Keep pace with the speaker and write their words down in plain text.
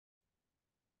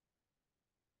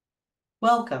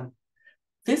Welcome.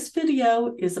 This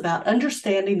video is about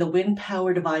understanding the wind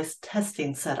power device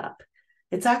testing setup.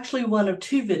 It's actually one of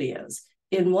two videos.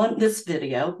 In this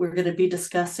video, we're going to be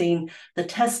discussing the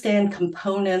test stand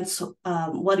components,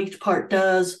 what each part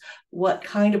does, what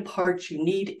kind of parts you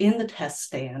need in the test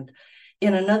stand.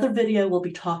 In another video, we'll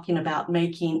be talking about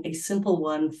making a simple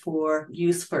one for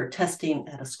use for testing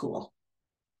at a school.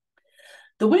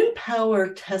 The wind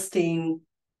power testing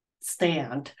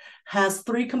stand has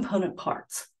three component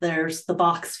parts. There's the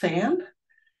box fan,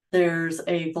 there's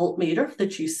a voltmeter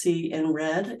that you see in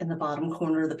red in the bottom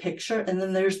corner of the picture, and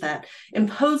then there's that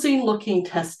imposing looking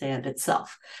test stand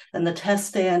itself. And the test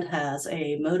stand has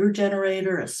a motor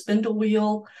generator, a spindle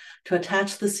wheel to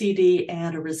attach the CD,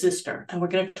 and a resistor. And we're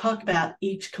going to talk about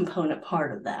each component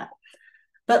part of that.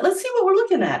 But let's see what we're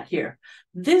looking at here.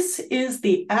 This is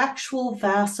the actual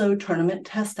VASO tournament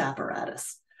test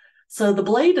apparatus. So the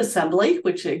blade assembly,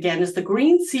 which again is the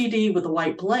green CD with the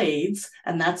white blades,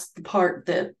 and that's the part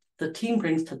that the team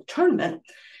brings to the tournament,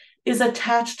 is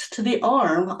attached to the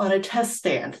arm on a test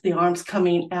stand. The arm's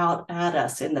coming out at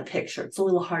us in the picture. It's a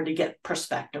little hard to get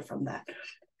perspective from that.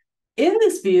 In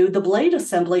this view, the blade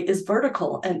assembly is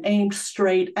vertical and aimed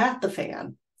straight at the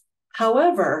fan.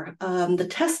 However, the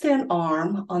test stand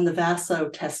arm on the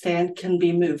VASO test stand can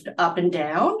be moved up and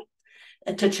down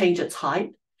to change its height.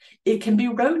 It can be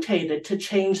rotated to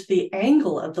change the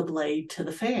angle of the blade to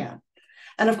the fan.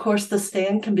 And of course, the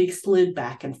stand can be slid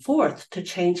back and forth to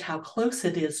change how close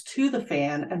it is to the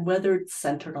fan and whether it's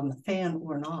centered on the fan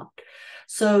or not.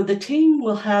 So the team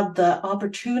will have the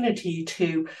opportunity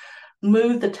to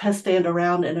move the test stand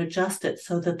around and adjust it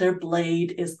so that their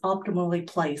blade is optimally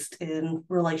placed in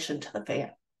relation to the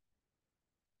fan.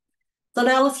 So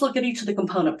now let's look at each of the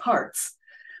component parts.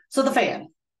 So the fan.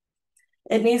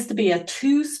 It needs to be a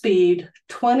 2-speed,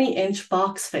 20-inch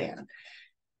box fan.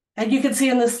 And you can see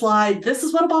in this slide, this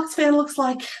is what a box fan looks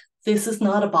like. This is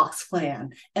not a box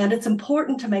fan. And it's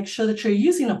important to make sure that you're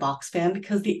using a box fan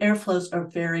because the airflows are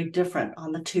very different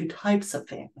on the two types of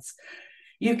fans.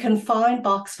 You can find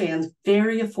box fans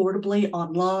very affordably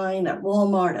online, at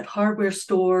Walmart, at hardware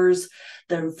stores.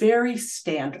 They're very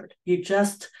standard. You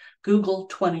just Google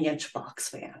 20-inch box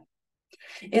fan.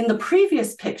 In the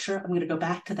previous picture, I'm going to go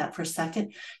back to that for a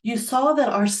second, you saw that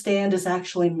our stand is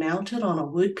actually mounted on a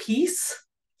wood piece.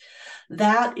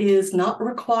 That is not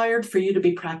required for you to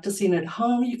be practicing at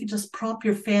home. You can just prop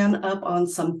your fan up on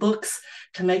some books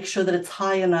to make sure that it's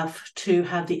high enough to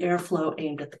have the airflow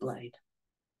aimed at the blade.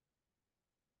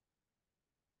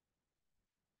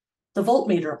 The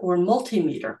voltmeter or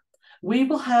multimeter. We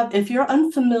will have, if you're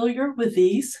unfamiliar with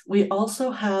these, we also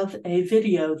have a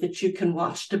video that you can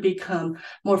watch to become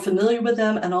more familiar with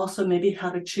them and also maybe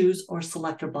how to choose or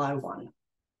select or buy one.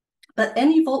 But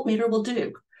any voltmeter will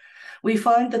do. We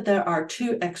find that there are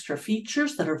two extra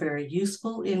features that are very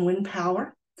useful in wind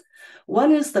power.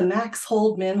 One is the max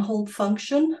hold, min hold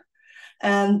function.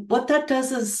 And what that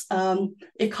does is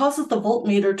it causes the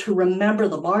voltmeter to remember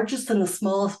the largest and the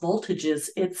smallest voltages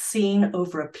it's seen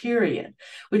over a period,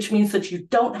 which means that you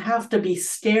don't have to be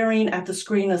staring at the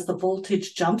screen as the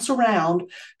voltage jumps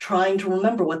around trying to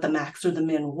remember what the max or the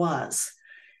min was.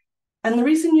 And the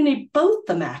reason you need both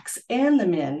the max and the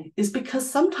min is because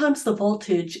sometimes the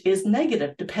voltage is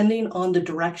negative depending on the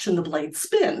direction the blade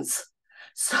spins.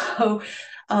 So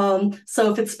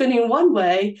if it's spinning one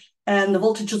way and the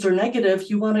voltages are negative,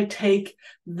 you want to take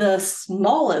the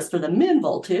smallest or the min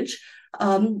voltage,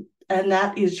 and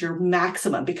that is your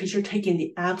maximum because you're taking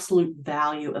the absolute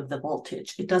value of the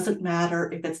voltage. It doesn't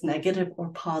matter if it's negative or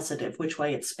positive, which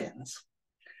way it spins.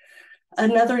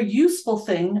 Another useful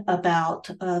thing about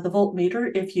the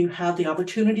voltmeter, if you have the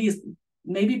opportunity, is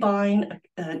maybe buying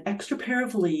an extra pair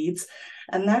of leads,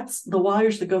 and that's the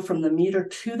wires that go from the meter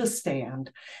to the stand.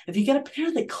 If you get a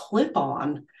pair that clip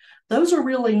on, those are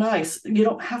really nice. You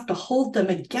don't have to hold them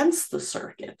against the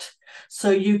circuit. So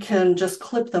you can just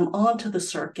clip them onto the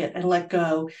circuit and let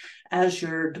go as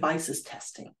your device is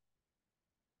testing.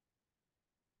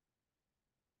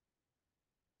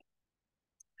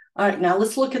 All right, now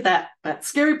let's look at that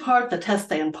scary part, the test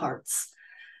stand parts.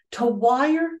 To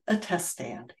wire a test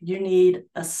stand, you need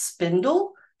a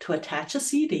spindle to attach a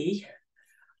CD,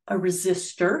 a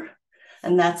resistor,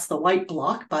 and that's the white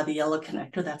block by the yellow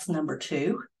connector, that's number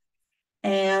 2,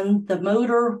 and the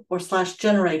motor or /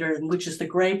 generator, which is the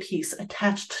gray piece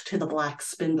attached to the black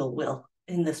spindle wheel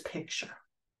in this picture.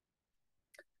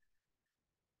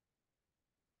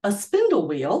 A spindle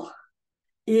wheel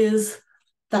is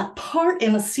that part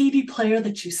in a CD player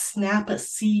that you snap a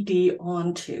CD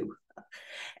onto.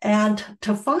 And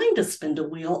to find a spindle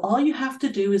wheel, all you have to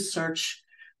do is search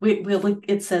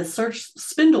it says search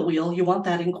spindle wheel, you want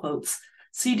that in quotes,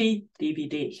 CD,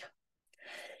 DVD.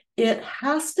 It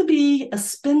has to be a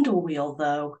spindle wheel,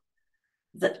 though,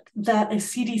 that a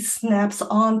CD snaps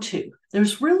onto.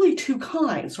 There's really two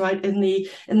kinds, right? In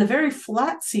the very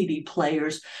flat CD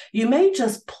players, you may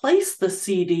just place the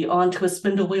CD onto a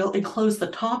spindle wheel and close the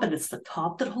top, and it's the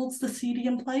top that holds the CD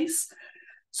in place.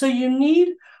 So you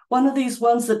need one of these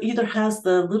ones that either has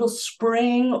the little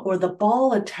spring or the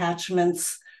ball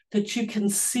attachments that you can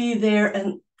see there.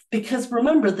 And because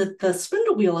remember that the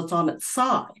spindle wheel is on its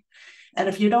side. And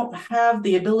if you don't have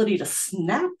the ability to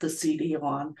snap the CD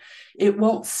on, it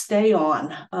won't stay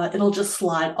on. It'll just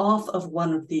slide off of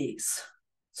one of these.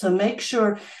 So make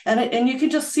sure, and you can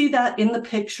just see that in the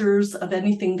pictures of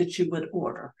anything that you would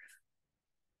order.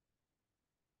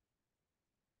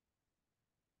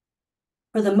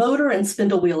 For the motor and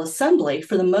spindle wheel assembly,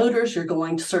 for the motors, you're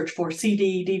going to search for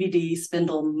CD, DVD,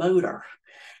 spindle, motor.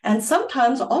 And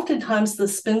oftentimes, the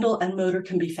spindle and motor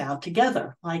can be found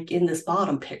together, like in this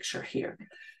bottom picture here.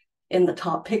 In the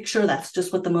top picture, that's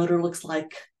just what the motor looks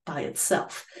like by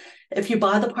itself. If you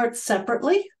buy the parts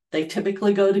separately, they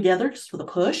typically go together just with a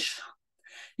push.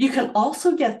 You can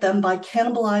also get them by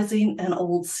cannibalizing an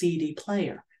old CD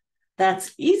player.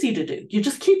 That's easy to do. You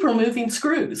just keep removing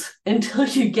screws until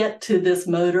you get to this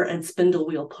motor and spindle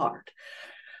wheel part.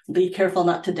 Be careful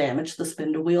not to damage the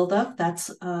spindle wheel, though. That's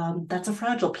a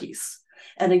fragile piece.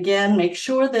 And again, make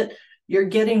sure that you're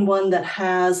getting one that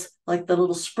has like the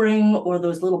little spring or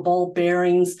those little ball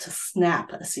bearings to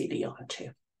snap a CD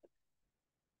onto.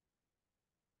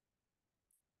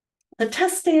 The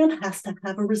test stand has to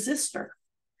have a resistor.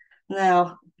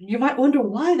 Now, you might wonder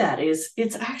why that is.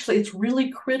 It's really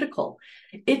critical.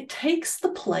 It takes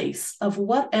the place of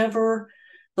whatever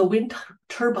the wind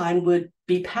turbine would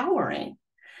be powering.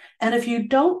 And if you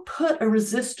don't put a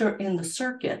resistor in the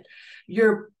circuit,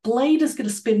 your blade is going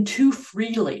to spin too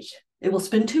freely. It will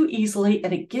spin too easily,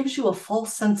 and it gives you a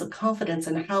false sense of confidence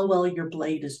in how well your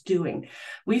blade is doing.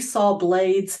 We saw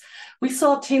teams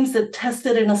that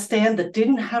tested in a stand that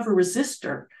didn't have a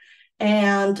resistor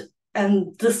and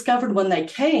discovered when they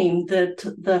came that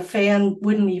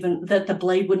the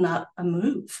blade would not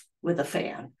move with a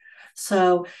fan.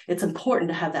 So it's important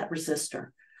to have that resistor.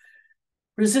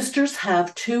 Resistors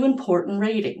have two important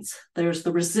ratings. There's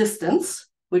the resistance,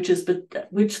 which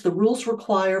the rules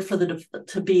require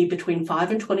to be between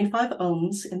 5 and 25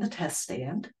 ohms in the test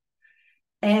stand.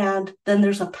 And then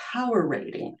there's a power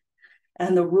rating,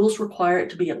 and the rules require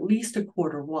it to be at least a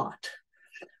 1/4 watt.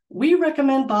 We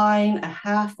recommend buying a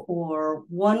 1/2 or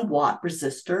 1 watt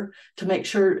resistor to make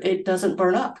sure it doesn't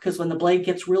burn up, because when the blade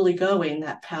gets really going,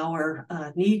 that power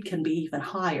need can be even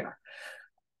higher.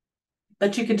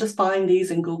 But you can just find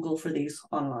these and Google for these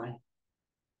online.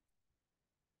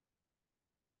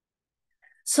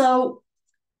 So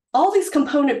all these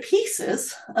component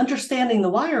pieces, understanding the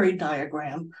wiring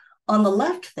diagram, on the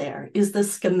left there is the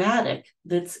schematic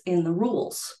that's in the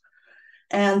rules.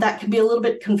 And that can be a little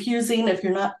bit confusing if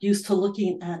you're not used to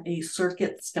looking at a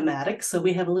circuit schematic. So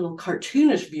we have a little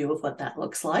cartoonish view of what that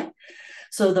looks like.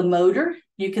 So the motor,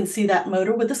 you can see that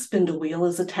motor with the spindle wheel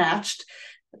is attached.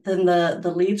 Then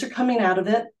the leads are coming out of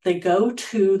it. They go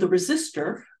to the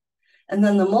resistor, and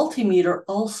then the multimeter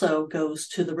also goes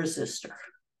to the resistor.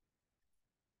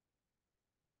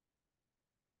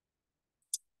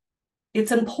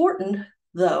 It's important,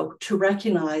 though, to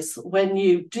recognize when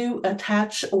you do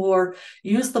attach or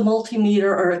use the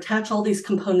multimeter or attach all these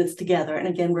components together, and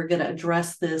again, we're going to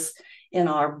address this in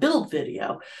our build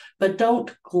video, but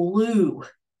don't glue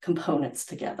components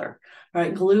together. All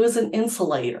right, glue is an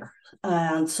insulator,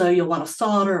 and so you'll want to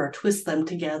solder or twist them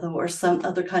together or some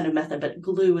other kind of method, but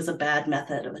glue is a bad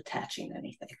method of attaching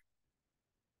anything.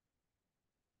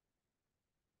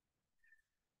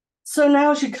 So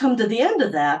now as you come to the end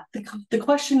of that, the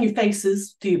question you face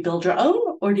is, do you build your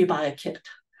own or do you buy a kit?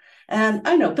 And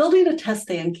I know building a test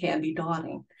stand can be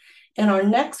daunting. In our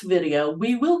next video,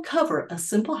 we will cover a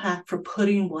simple hack for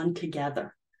putting one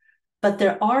together. But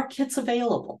there are kits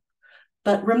available.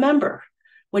 But remember,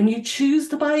 when you choose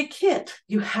to buy a kit,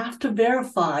 you have to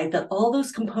verify that all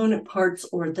those component parts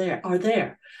are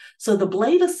there. So the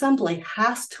blade assembly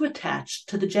has to attach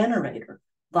to the generator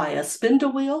via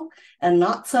spindle wheel and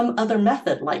not some other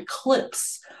method like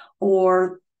clips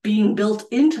or being built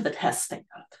into the test stand.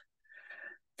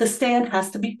 The stand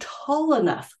has to be tall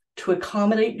enough to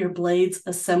accommodate your blade's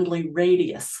assembly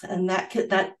radius, and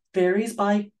that varies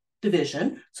by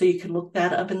division, so you can look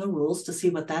that up in the rules to see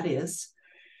what that is.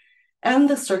 And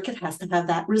the circuit has to have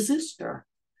that resistor.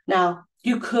 Now,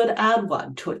 you could add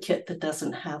one to a kit that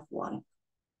doesn't have one.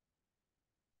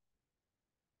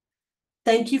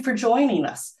 Thank you for joining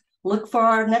us. Look for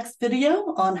our next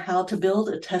video on how to build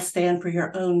a test stand for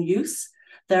your own use.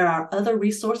 There are other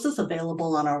resources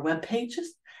available on our web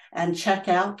pages, and check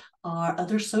out our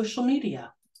other social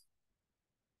media.